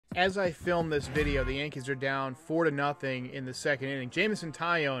As I film this video, the Yankees are down 4-0 in the second inning. Jameson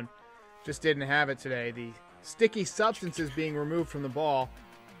Taillon just didn't have it today. The sticky substances being removed from the ball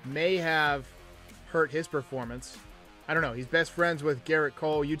may have hurt his performance. I don't know. He's best friends with Garrett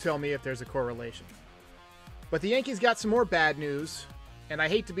Cole. You tell me if there's a correlation. But the Yankees got some more bad news, and I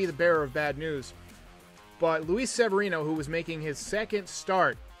hate to be the bearer of bad news, but Luis Severino, who was making his second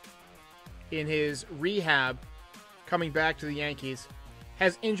start in his rehab coming back to the Yankees,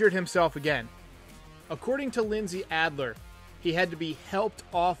 has injured himself again. According to Lindsay Adler, he had to be helped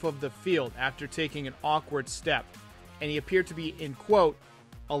off of the field after taking an awkward step, and he appeared to be in, quote,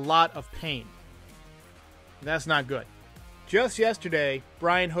 a lot of pain. That's not good. Just yesterday,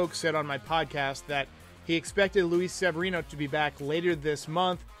 Brian Hoke said on my podcast that he expected Luis Severino to be back later this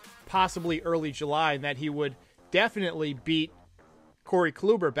month, possibly early July, and that he would definitely beat Corey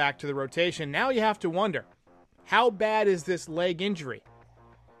Kluber back to the rotation. Now you have to wonder, how bad is this leg injury?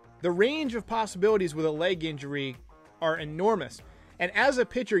 The range of possibilities with a leg injury are enormous. And as a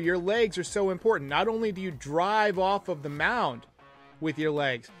pitcher, your legs are so important. Not only do you drive off of the mound with your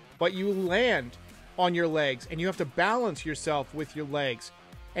legs, but you land on your legs, and you have to balance yourself with your legs.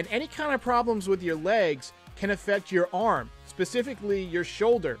 And any kind of problems with your legs can affect your arm. Specifically, your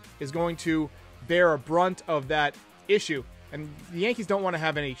shoulder is going to bear a brunt of that issue. And the Yankees don't want to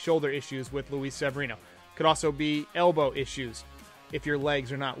have any shoulder issues with Luis Severino. Could also be elbow issues if your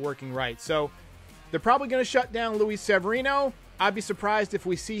legs are not working right. So they're probably going to shut down Luis Severino. I'd be surprised if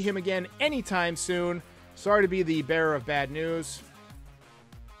we see him again anytime soon. Sorry to be the bearer of bad news.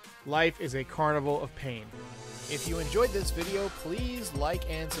 Life is a carnival of pain. If you enjoyed this video, please like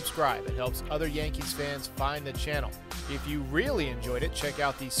and subscribe. It helps other Yankees fans find the channel. If you really enjoyed it, check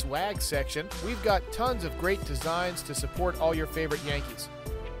out the swag section. We've got tons of great designs to support all your favorite Yankees.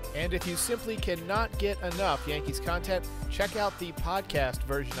 And if you simply cannot get enough Yankees content, check out the podcast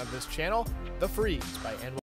version of this channel, The Frieze by NYY.